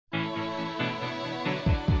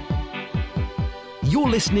You're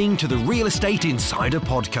listening to the Real Estate Insider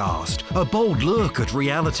Podcast, a bold look at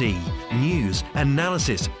reality, news,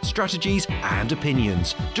 analysis, strategies, and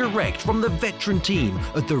opinions, direct from the veteran team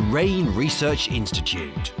at the REI Research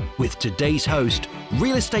Institute. With today's host,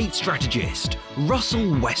 real estate strategist,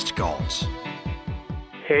 Russell Westcott.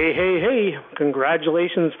 Hey.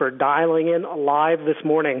 Congratulations for dialing in live this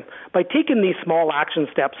morning. By taking these small action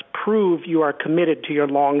steps, prove you are committed to your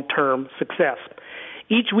long-term success.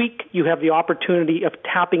 Each week, you have the opportunity of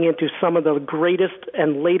tapping into some of the greatest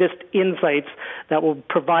and latest insights that will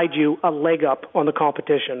provide you a leg up on the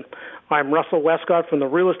competition. I'm Russell Westcott from the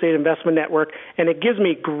Real Estate Investment Network, and it gives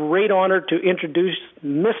me great honor to introduce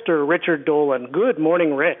Mr. Richard Dolan. Good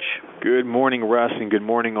morning, Rich. Good morning, Russ, and good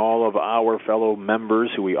morning all of our fellow members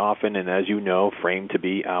who we often, and as you know, frame to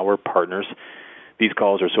be our partners. These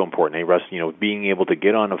calls are so important, Russ? Being able to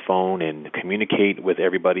get on a phone and communicate with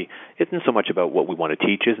everybody isn't so much about what we want to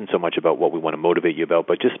teach, isn't so much about what we want to motivate you about,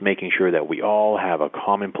 but just making sure that we all have a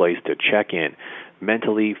common place to check in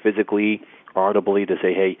mentally, physically, audibly to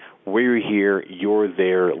say, hey, we're here, you're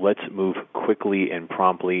there, let's move quickly and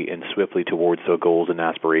promptly and swiftly towards the goals and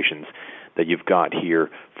aspirations that you've got here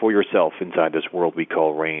for yourself inside this world we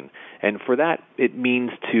call REI. And for that, it means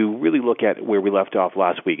to really look at where we left off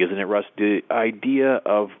last week, isn't it, Russ? The idea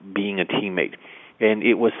of being a teammate. And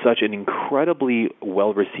it was such an incredibly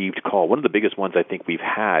well-received call, one of the biggest ones I think we've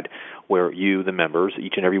had, where you, the members,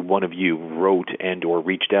 each and every one of you wrote and or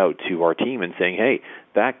reached out to our team and saying, hey,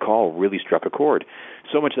 that call really struck a chord.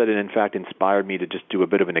 So much that it, in fact, inspired me to just do a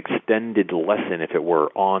bit of an extended lesson, if it were,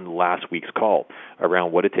 on last week's call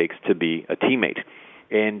around what it takes to be a teammate.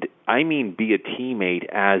 And I mean be a teammate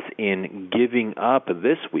as in giving up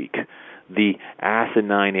this week the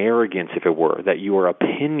asinine arrogance, if it were, that your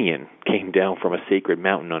opinion came down from a sacred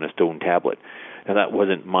mountain on a stone tablet. Now, that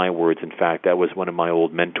wasn't my words. In fact, that was one of my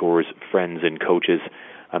old mentors, friends, and coaches,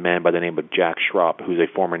 a man by the name of Jack Schropp, who's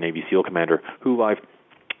a former Navy SEAL commander, who I've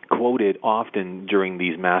quoted often during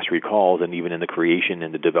these mastery calls and even in the creation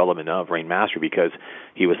and the development of REI Mastery, because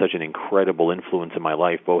he was such an incredible influence in my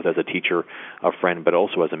life, both as a teacher, a friend, but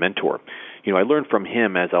also as a mentor. I learned from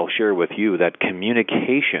him, as I'll share with you, that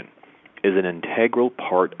communication is an integral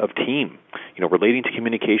part of team. Relating to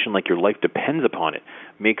communication like your life depends upon it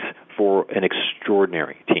makes for an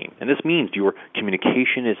extraordinary team. And this means your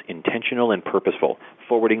communication is intentional and purposeful,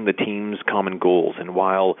 forwarding the team's common goals. And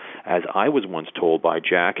while, as I was once told by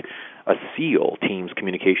Jack, a SEAL team's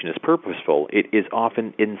communication is purposeful, it is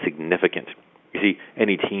often insignificant. You see,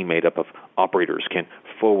 any team made up of operators can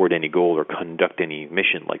forward any goal or conduct any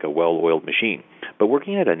mission like a well-oiled machine. But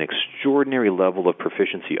working at an extraordinary level of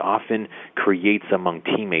proficiency often creates among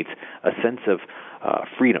teammates a sense of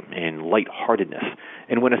freedom and lightheartedness.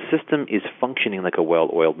 And when a system is functioning like a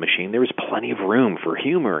well-oiled machine, there is plenty of room for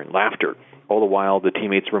humor and laughter, all the while the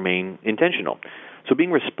teammates remain intentional. So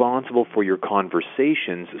being responsible for your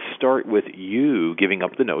conversations start with you giving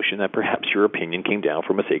up the notion that perhaps your opinion came down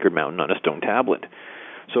from a sacred mountain on a stone tablet.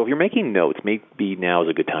 So if you're making notes, maybe now is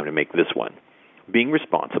a good time to make this one. Being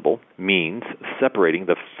responsible means separating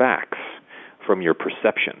the facts from your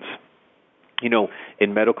perceptions.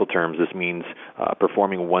 In medical terms, this means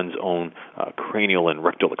performing one's own cranial and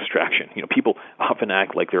rectal extraction. People often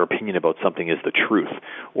act like their opinion about something is the truth,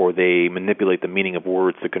 or they manipulate the meaning of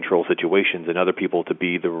words to control situations and other people to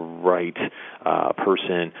be the right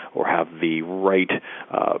person or have the right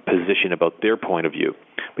position about their point of view.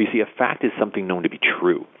 But you see, a fact is something known to be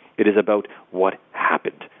true. It is about what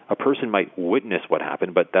happened. A person might witness what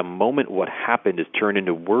happened, but the moment what happened is turned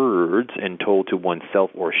into words and told to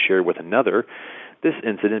oneself or shared with another, this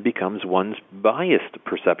incident becomes one's biased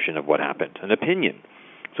perception of what happened, an opinion.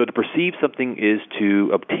 So to perceive something is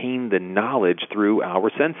to obtain the knowledge through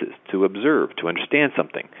our senses, to observe, to understand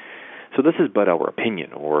something. So this is but our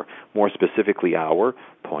opinion, or more specifically, our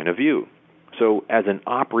point of view. So as an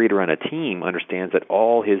operator on a team understands that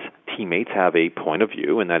all his teammates have a point of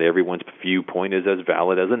view and that everyone's viewpoint is as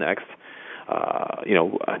valid as the next,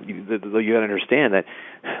 you got to understand that,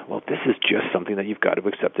 this is just something that you've got to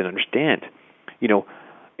accept and understand.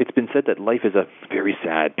 It's been said that life is a very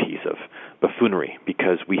sad piece of buffoonery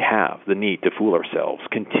because we have the need to fool ourselves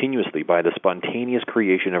continuously by the spontaneous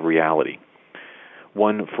creation of reality,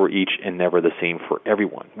 one for each and never the same for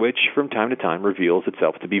everyone, which from time to time reveals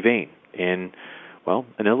itself to be vain and,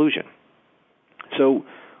 an illusion. So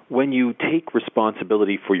when you take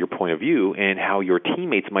responsibility for your point of view and how your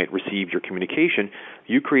teammates might receive your communication,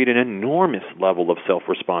 you create an enormous level of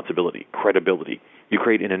self-responsibility, credibility. You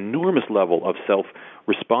create an enormous level of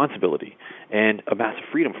self-responsibility and a massive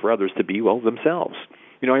freedom for others to be, themselves.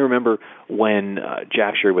 I remember when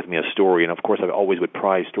Jack shared with me a story, and of course I always would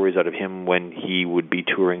prize stories out of him when he would be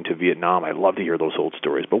touring to Vietnam. I love to hear those old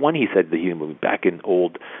stories. But when he said that he was back in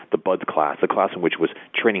the BUDS class, the class in which was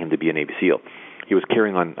training him to be a Navy SEAL, he was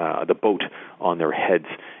carrying on the boat on their heads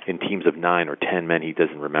in teams of 9 or 10 men. He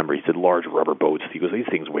doesn't remember. He said large rubber boats. He goes, these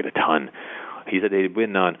things weighed a ton. He said they'd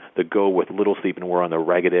been on the go with little sleep and were on the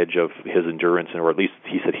ragged edge of his endurance, or at least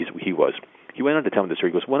he said he was. He went on to tell me the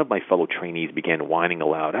story. He goes, one of my fellow trainees began whining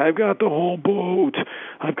aloud, I've got the whole boat.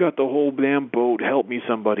 I've got the whole damn boat. Help me,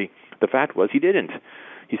 somebody. The fact was he didn't.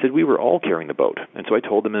 He said we were all carrying the boat. And so I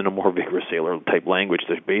told him in a more vigorous sailor-type language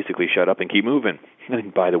to basically shut up and keep moving.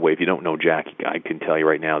 And by the way, if you don't know Jack, I can tell you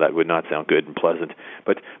right now that would not sound good and pleasant.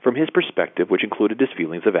 But from his perspective, which included his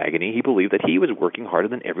feelings of agony, he believed that he was working harder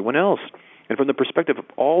than everyone else. And from the perspective of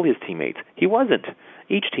all his teammates, he wasn't.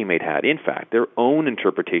 Each teammate had, in fact, their own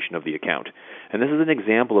interpretation of the account. And this is an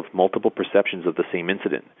example of multiple perceptions of the same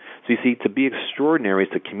incident. So you see, to be extraordinary is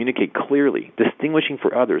to communicate clearly, distinguishing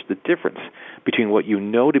for others the difference between what you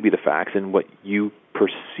know to be the facts and what you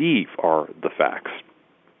perceive are the facts.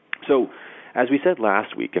 So, as we said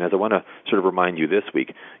last week, and as I want to sort of remind you this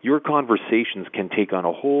week, your conversations can take on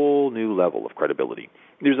a whole new level of credibility.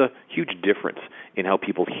 There's a huge difference in how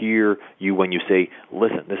people hear you when you say,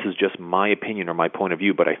 listen, this is just my opinion or my point of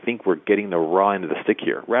view, but I think we're getting the raw end of the stick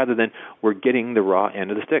here, rather than we're getting the raw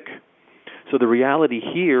end of the stick. So the reality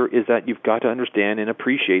here is that you've got to understand and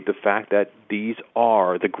appreciate the fact that these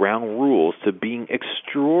are the ground rules to being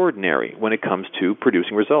extraordinary when it comes to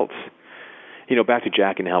producing results. Back to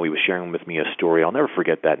Jack and how he was sharing with me a story. I'll never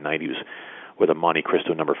forget that night. He was with a Monte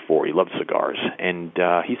Cristo number 4. He loved cigars. And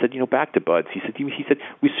he said, back to BUDS, he said,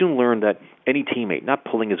 we soon learned that any teammate not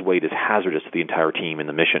pulling his weight is hazardous to the entire team in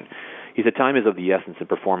the mission. He said, time is of the essence in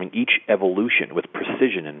performing each evolution with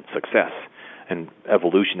precision and success. And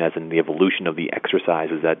evolution as in the evolution of the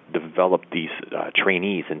exercises that developed these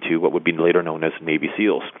trainees into what would be later known as Navy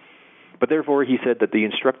SEALs. But therefore, he said that the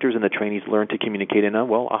instructors and the trainees learn to communicate in a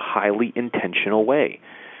highly intentional way.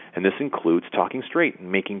 And this includes talking straight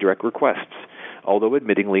and making direct requests. Although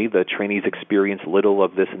admittingly the trainees experience little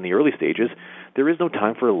of this in the early stages, there is no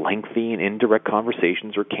time for lengthy and indirect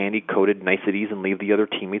conversations or candy-coated niceties and leave the other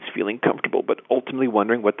teammates feeling comfortable, but ultimately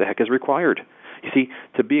wondering what the heck is required. You see,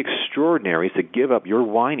 to be extraordinary is to give up your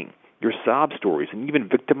whining, your sob stories, and even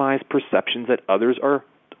victimized perceptions that others are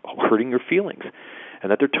hurting your feelings,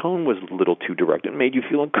 and that their tone was a little too direct and made you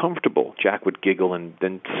feel uncomfortable. Jack would giggle and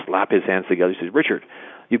then slap his hands together. He said, Richard,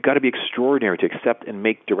 you've got to be extraordinary to accept and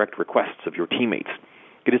make direct requests of your teammates.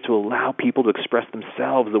 It is to allow people to express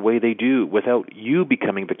themselves the way they do without you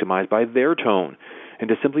becoming victimized by their tone, and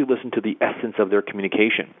to simply listen to the essence of their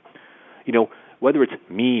communication. Whether it's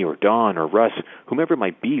me or Don or Russ, whomever it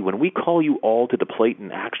might be, when we call you all to the plate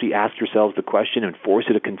and actually ask yourselves the question and force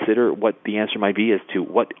you to consider what the answer might be as to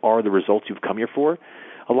what are the results you've come here for,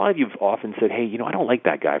 a lot of you have often said, hey, I don't like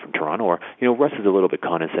that guy from Toronto, or, Russ is a little bit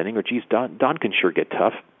condescending, or, geez, Don can sure get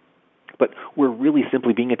tough. But we're really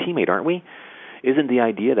simply being a teammate, aren't we? Isn't the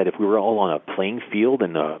idea that if we were all on a playing field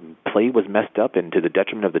and the play was messed up and to the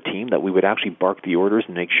detriment of the team, that we would actually bark the orders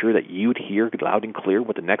and make sure that you'd hear loud and clear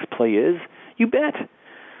what the next play is? You bet.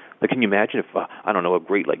 Like, can you imagine if, a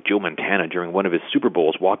great like Joe Montana during one of his Super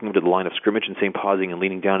Bowls walking over to the line of scrimmage and saying, pausing and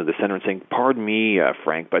leaning down to the center and saying, pardon me,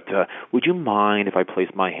 Frank, but would you mind if I place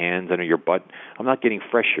my hands under your butt? I'm not getting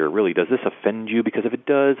fresh here, really. Does this offend you? Because if it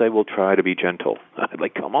does, I will try to be gentle.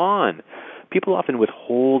 Like, come on. People often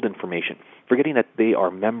withhold information, forgetting that they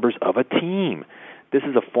are members of a team. This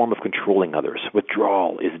is a form of controlling others.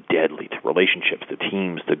 Withdrawal is deadly to relationships, to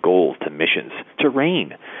teams, to goals, to missions, to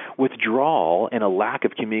reign. Withdrawal and a lack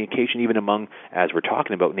of communication, even among, as we're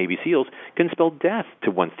talking about, Navy SEALs, can spell death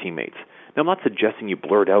to one's teammates. Now, I'm not suggesting you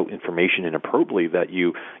blurt out information inappropriately that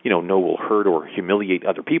you know will hurt or humiliate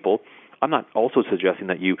other people. I'm not also suggesting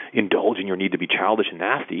that you indulge in your need to be childish and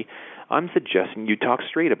nasty. I'm suggesting you talk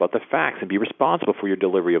straight about the facts and be responsible for your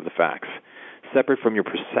delivery of the facts, separate from your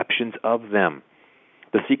perceptions of them.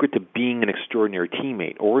 The secret to being an extraordinary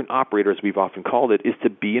teammate, or an operator as we've often called it, is to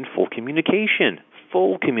be in full communication,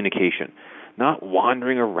 not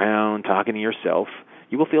wandering around talking to yourself.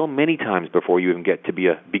 You will fail many times before you even get to be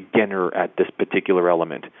a beginner at this particular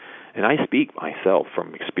element. And I speak myself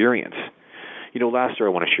from experience. Last year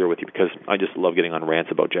I want to share with you, because I just love getting on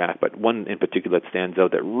rants about Jack, but one in particular that stands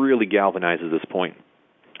out that really galvanizes this point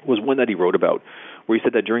was one that he wrote about, where he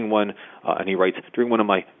said that during one of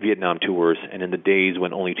my Vietnam tours, and in the days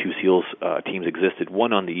when only two SEALs teams existed,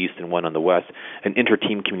 one on the east and one on the west, and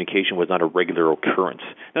inter-team communication was not a regular occurrence.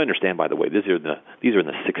 Now, understand, by the way, these are in the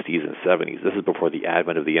 60s and 70s. This is before the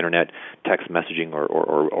advent of the internet, text messaging,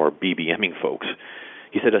 or BBMing, folks.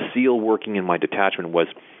 He said, a SEAL working in my detachment was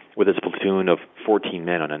with his platoon of 14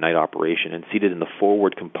 men on a night operation and seated in the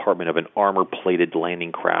forward compartment of an armor-plated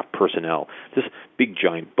landing craft personnel, this big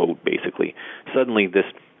giant boat basically. Suddenly this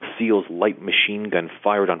SEAL's light machine gun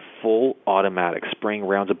fired on full automatic, spraying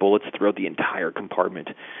rounds of bullets throughout the entire compartment.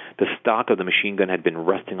 The stock of the machine gun had been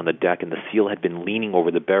resting on the deck, and the SEAL had been leaning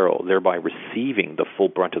over the barrel, thereby receiving the full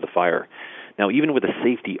brunt of the fire. Now, even with the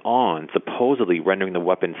safety on, supposedly rendering the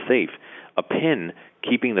weapon safe, a pin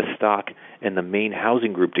keeping the stock and the main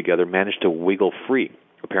housing group together managed to wiggle free,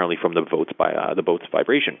 apparently from the boat's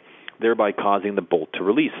vibration, thereby causing the bolt to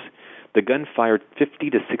release. The gun fired 50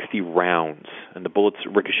 to 60 rounds, and the bullets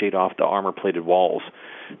ricocheted off the armor-plated walls.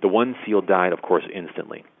 The one SEAL died, of course,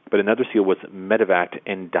 instantly. But another SEAL was medevaced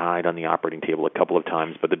and died on the operating table a couple of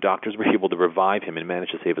times, but the doctors were able to revive him and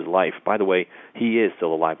managed to save his life. By the way, he is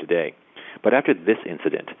still alive today. But after this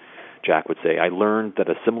incident, Jack would say, I learned that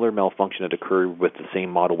a similar malfunction had occurred with the same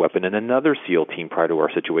model weapon in another SEAL team prior to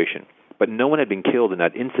our situation. But no one had been killed in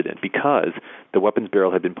that incident because the weapon's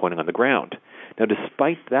barrel had been pointing on the ground. Now,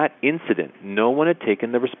 despite that incident, no one had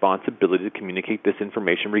taken the responsibility to communicate this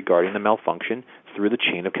information regarding the malfunction through the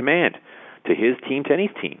chain of command to his team, to any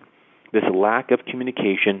team. This lack of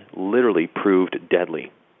communication literally proved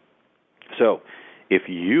deadly. So, if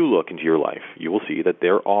you look into your life, you will see that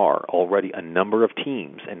there are already a number of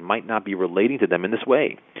teams and might not be relating to them in this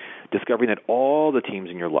way. Discovering that all the teams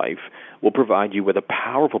in your life will provide you with a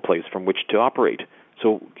powerful place from which to operate.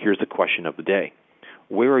 So here's the question of the day.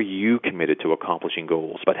 Where are you committed to accomplishing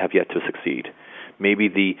goals but have yet to succeed? Maybe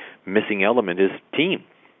the missing element is team.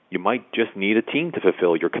 You might just need a team to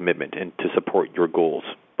fulfill your commitment and to support your goals.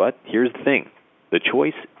 But here's the thing. The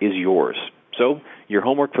choice is yours. So your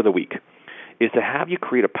homework for the week is to have you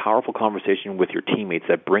create a powerful conversation with your teammates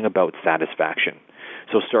that bring about satisfaction.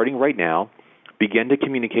 So starting right now, begin to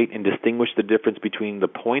communicate and distinguish the difference between the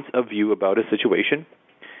points of view about a situation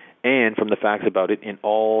and from the facts about it in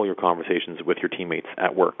all your conversations with your teammates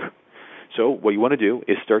at work. So what you want to do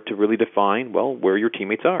is start to really define, where your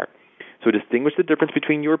teammates are. So distinguish the difference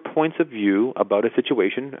between your points of view about a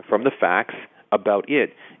situation from the facts about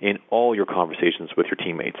it in all your conversations with your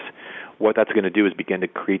teammates. What that's going to do is begin to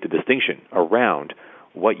create the distinction around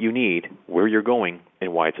what you need, where you're going,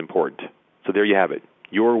 and why it's important. So there you have it.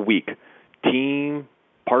 Your week. Team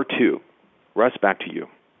Part 2. Russ, back to you.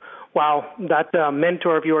 Wow, that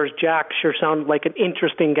mentor of yours, Jack, sure sounded like an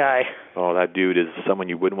interesting guy. Oh, that dude is someone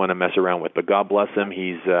you wouldn't want to mess around with. But God bless him.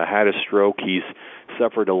 He's had a stroke. He's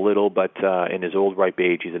suffered a little, but in his old ripe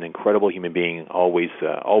age, he's an incredible human being, always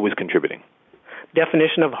contributing.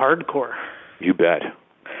 Definition of hardcore. You bet.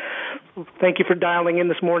 Thank you for dialing in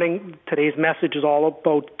this morning. Today's message is all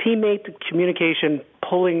about teammate communication,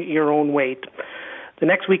 pulling your own weight. The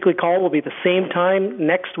next weekly call will be the same time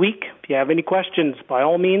next week. If you have any questions, by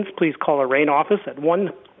all means, please call our REIN office at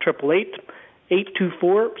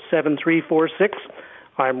 1-888-824-7346.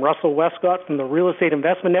 I'm Russell Westcott from the Real Estate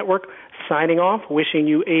Investment Network, signing off, wishing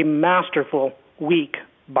you a masterful week.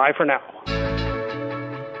 Bye for now.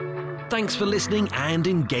 Thanks for listening and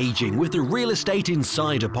engaging with the Real Estate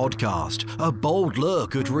Insider podcast, a bold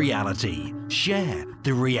look at reality. Share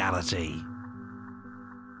the reality.